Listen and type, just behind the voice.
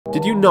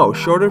Did you know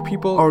shorter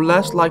people are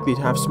less likely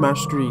to have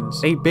smashed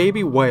screens? A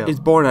baby whale is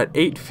born at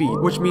 8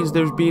 feet, which means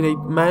there's been a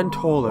man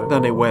taller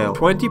than a whale.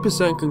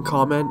 20% can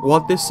comment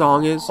what this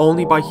song is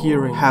only by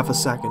hearing half a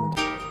second.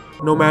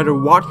 No matter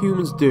what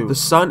humans do, the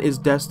sun is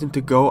destined to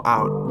go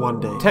out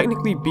one day.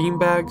 Technically,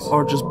 beanbags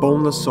are just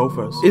boneless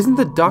sofas. Isn't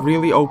the duck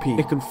really OP?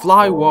 It can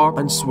fly, walk,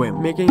 and swim,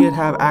 making it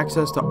have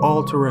access to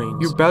all terrains.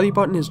 Your belly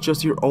button is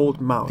just your old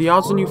mouth. The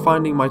odds on you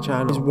finding my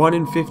channel is 1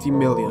 in 50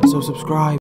 million, so subscribe.